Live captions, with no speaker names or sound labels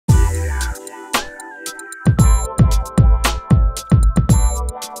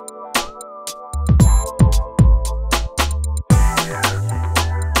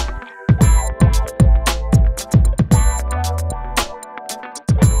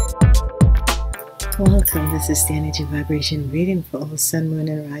Welcome. This is the energy vibration reading for all sun, moon,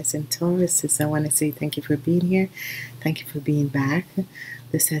 and rising Taurus. I want to say thank you for being here. Thank you for being back.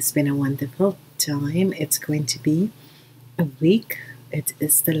 This has been a wonderful time. It's going to be a week. It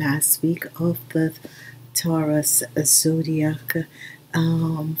is the last week of the Taurus Zodiac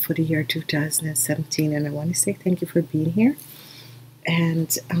for the year 2017. And I want to say thank you for being here.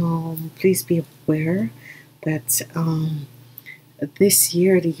 And please be aware that this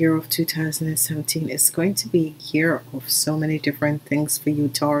year, the year of 2017, is going to be a year of so many different things for you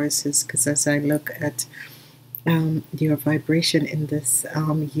Tauruses, because as I look at your vibration in this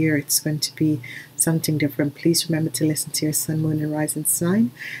year, it's going to be something different. Please remember to listen to your sun, moon, and rising sign,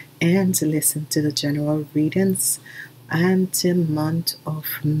 and to listen to the general readings and the month of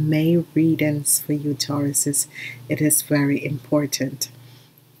May readings for you Tauruses. It is very important.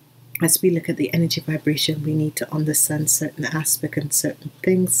 As we look at the energy vibration, we need to understand certain aspects and certain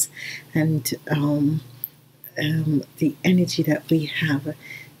things, and the energy that we have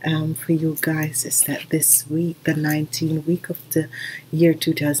for you guys is that this week, the 19th week of the year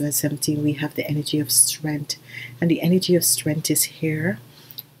 2017, we have the energy of strength, and the energy of strength is here.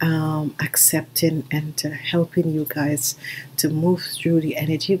 Accepting and helping you guys to move through the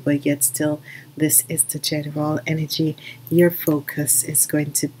energy, but yet still this is the general energy. Your focus is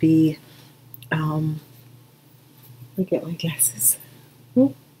going to be let me get my glasses.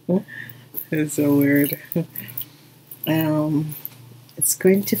 It's so weird. It's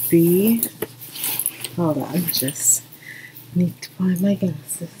going to be, hold on, just need to find my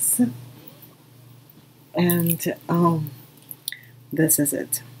glasses. And this is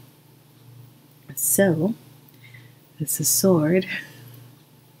it. So, it's a sword,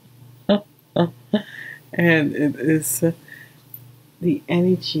 and it is the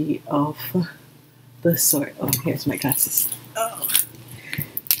energy of the sword. Oh, here's my glasses. Oh,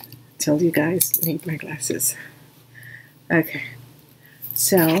 told you guys, need my glasses. Okay,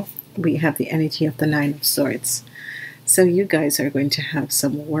 so we have the energy of the Nine of Swords. So you guys are going to have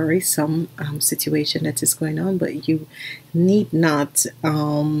some worrisome situation that is going on, but you need not.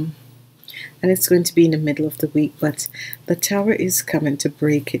 And it's going to be in the middle of the week, but the Tower is coming to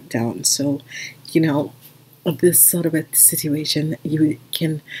break it down. So, you know, this sort of a situation, you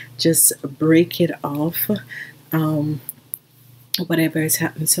can just break it off, whatever has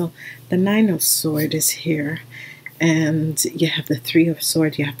happened. So the Nine of Swords is here, and you have the Three of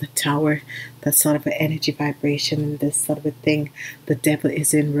Swords, you have the Tower, that's sort of an energy vibration, and this sort of a thing. The Devil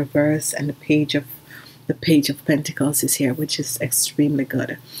is in reverse, and the Page of Pentacles is here, which is extremely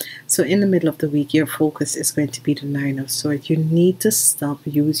good. So in the middle of the week, your focus is going to be the Nine of Swords. You need to stop,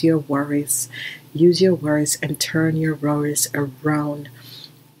 use your worries and turn your worries around.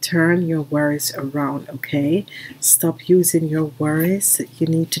 Turn your worries around, okay? Stop using your worries. You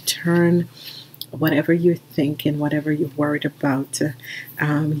need to turn whatever you're thinking, whatever you're worried about,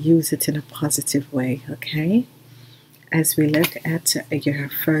 use it in a positive way, okay? As we look at your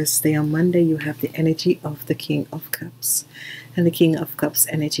first day on Monday, you have the energy of the King of Cups. And the King of Cups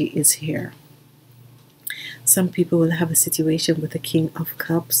energy is here. Some people will have a situation with the King of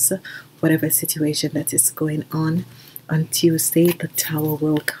Cups, whatever situation that is going on Tuesday, the Tower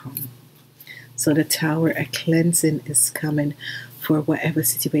will come. So the Tower, a cleansing is coming for whatever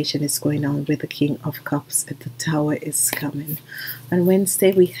situation is going on with the King of Cups. The Tower is coming. On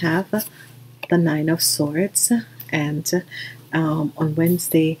Wednesday, we have the Nine of Swords. And on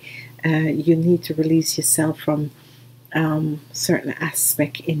Wednesday, you need to release yourself from certain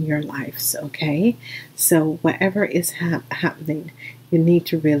aspect in your lives, okay? So whatever is happening, you need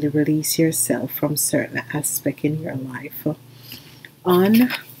to really release yourself from certain aspect in your life. On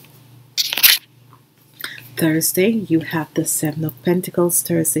Thursday, you have the Seven of Pentacles.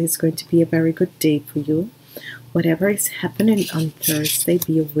 Thursday is going to be a very good day for you. Whatever is happening on Thursday,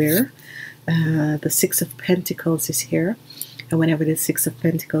 be aware. The Six of Pentacles is here, and whenever the Six of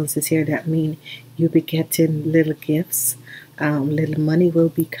Pentacles is here, that means you'll be getting little gifts, little money will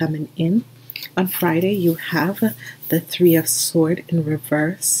be coming in. On Friday, you have the Three of Swords in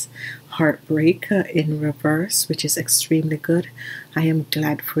reverse, heartbreak in reverse, which is extremely good. I am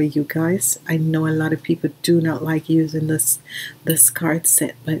glad for you guys. I know a lot of people do not like using this card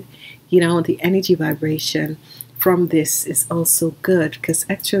set, but you know, the energy vibration from this is also good, because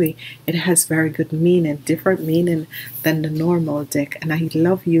actually it has very good meaning, different meaning than the normal deck, and I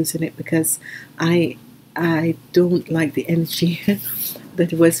love using it because I don't like the energy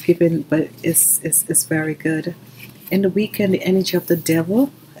that it was given, but it's very good. In the weekend, the energy of the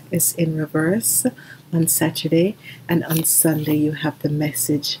Devil is in reverse on Saturday, and on Sunday you have the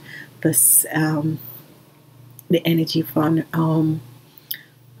message, this the energy from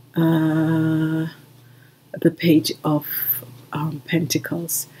the Page of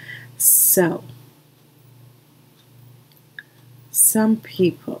Pentacles. So some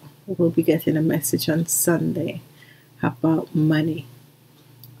people will be getting a message on Sunday about money,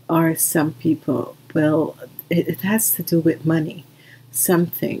 or some people will, it has to do with money.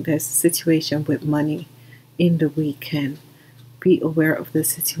 Something, there's a situation with money in the weekend. Be aware of the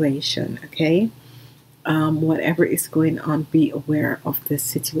situation, okay? Whatever is going on, be aware of this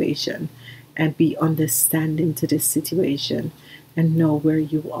situation and be understanding to this situation and know where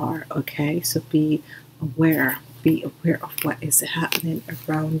you are, okay? So be aware of what is happening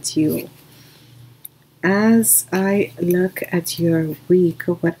around you. As I look at your week,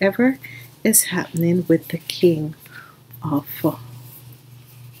 whatever is happening with the King of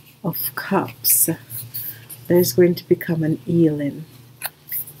Cups, there's going to become an healing.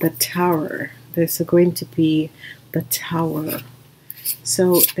 The Tower, there's going to be the Tower.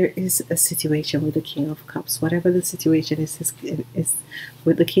 So there is a situation with the King of Cups. Whatever the situation is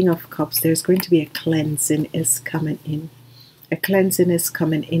with the King of Cups, there's going to be a cleansing is coming in. A cleansing is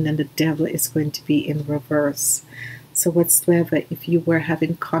coming in, and the devil is going to be in reverse. So whatsoever, if you were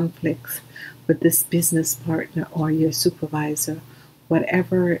having conflicts with this business partner or your supervisor,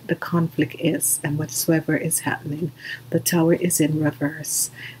 whatever the conflict is and whatsoever is happening, the Tower is in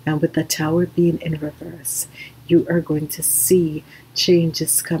reverse. And with the Tower being in reverse, you are going to see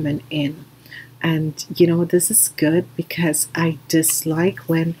changes coming in. And you know, this is good, because I dislike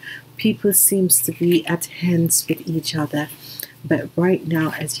when people seems to be at hands with each other. But right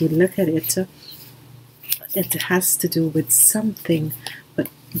now, as you look at it, it has to do with something, but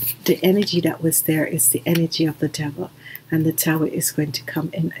the energy that was there is the energy of the devil, and the Tower is going to come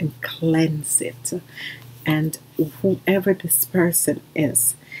in and cleanse it. And whoever this person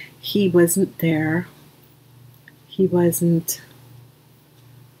is, he wasn't there, he wasn't,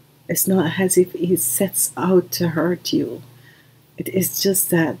 it's not as if he sets out to hurt you. It is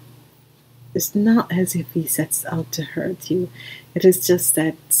just that it's not as if he sets out to hurt you. It is just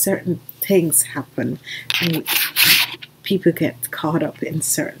that certain things happen and people get caught up in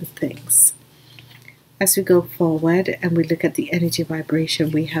certain things. As we go forward and we look at the energy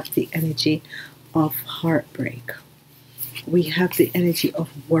vibration, we have the energy of heartbreak. We have the energy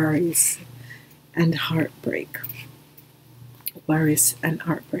of worries and heartbreak. Worries and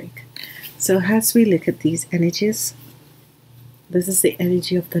heartbreak. So as we look at these energies, this is the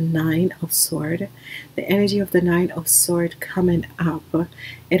energy of the Nine of Swords. The energy of the Nine of Swords coming up.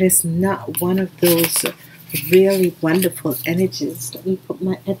 It is not one of those really wonderful energies. Let me put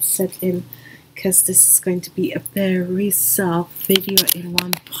my headset in, because this is going to be a very soft video in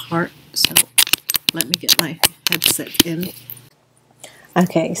one part. So let me get my headset in.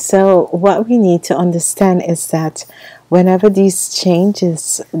 Okay, so what we need to understand is that whenever these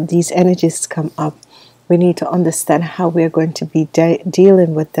changes, these energies come up, we need to understand how we're going to be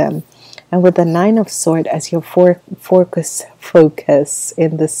dealing with them. And with the Nine of Swords as your focus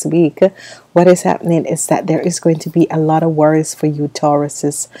in this week, what is happening is that there is going to be a lot of worries for you,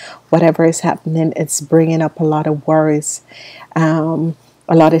 Tauruses. Whatever is happening, it's bringing up a lot of worries, a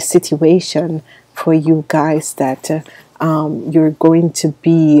lot of situation for you guys that you're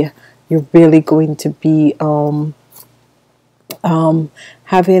really going to be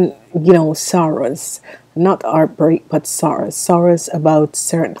having, you know, sorrows, not heartbreak, but sorrows about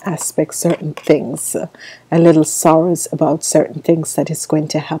certain aspects, certain things, a little sorrows about certain things that is going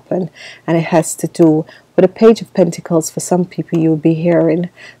to happen. And it has to do with a Page of Pentacles. For some people, you'll be hearing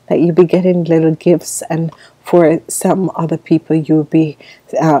that you'll be getting little gifts, and for some other people, you'll be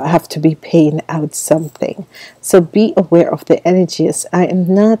have to be paying out something. So be aware of the energies. I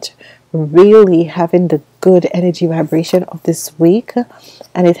am not really having the good energy vibration of this week,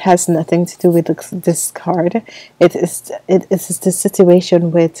 and it has nothing to do with this card. It is the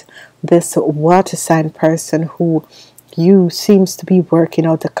situation with this water sign person who you seems to be working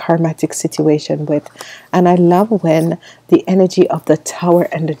out a karmatic situation with. And I love when the energy of the Tower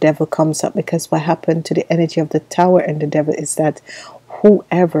and the Devil comes up, because what happened to the energy of the Tower and the Devil is that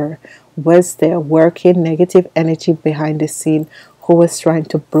whoever was there working negative energy behind the scene, who was trying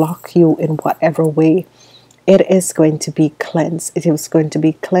to block you in whatever way, it is going to be cleansed. It is going to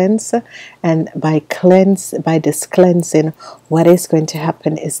be cleansed, and by this cleansing, what is going to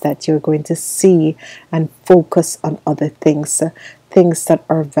happen is that you're going to see and focus on other things, things that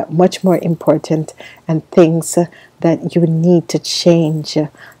are much more important, and things that you need to change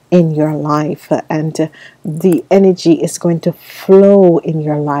in your life, and the energy is going to flow in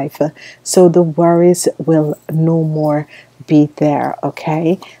your life, so the worries will no more be there.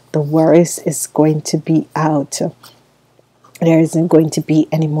 Okay, the worries is going to be out. there isn't going to be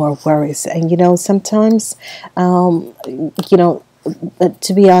any more worries. And sometimes, you know,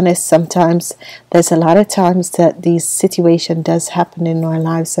 to be honest, sometimes there's a lot of times that these situation does happen in our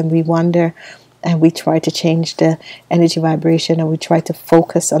lives, and we wonder, and we try to change the energy vibration, and we try to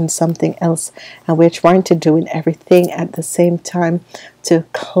focus on something else, and we're trying to do everything at the same time to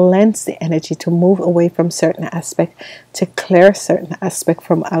cleanse the energy, to move away from certain aspect, to clear certain aspect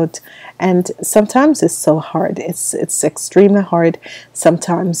from out. And sometimes it's so hard, it's extremely hard.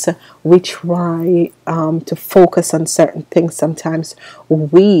 Sometimes we try to focus on certain things. Sometimes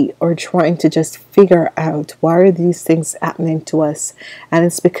we are trying to just figure out why are these things happening to us, and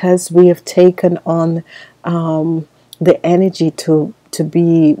it's because we have taken on the energy to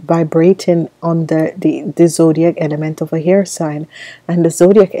be vibrating on the zodiac element of a air sign. And the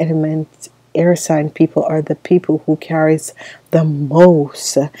zodiac element air sign people are the people who carries the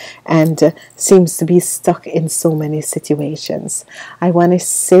most, and seems to be stuck in so many situations. I want to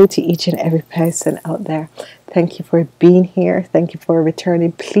say to each and every person out there, thank you for being here. Thank you for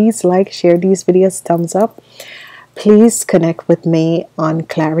returning. Please like, share these videos, thumbs up. Please connect with me on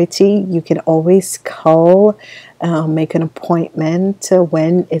Clarity. You can always call, make an appointment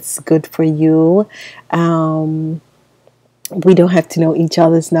when it's good for you. We don't have to know each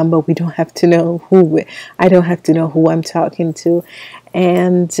other's number. We don't have to know I don't have to know who I'm talking to.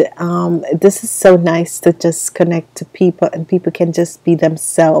 And this is so nice to just connect to people, and people can just be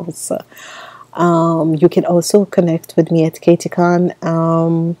themselves. You can also connect with me at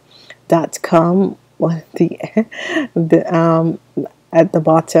kathye.com. At the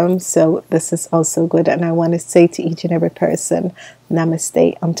bottom. So this is also good, and I want to say to each and every person,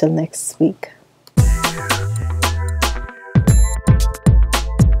 namaste until next week.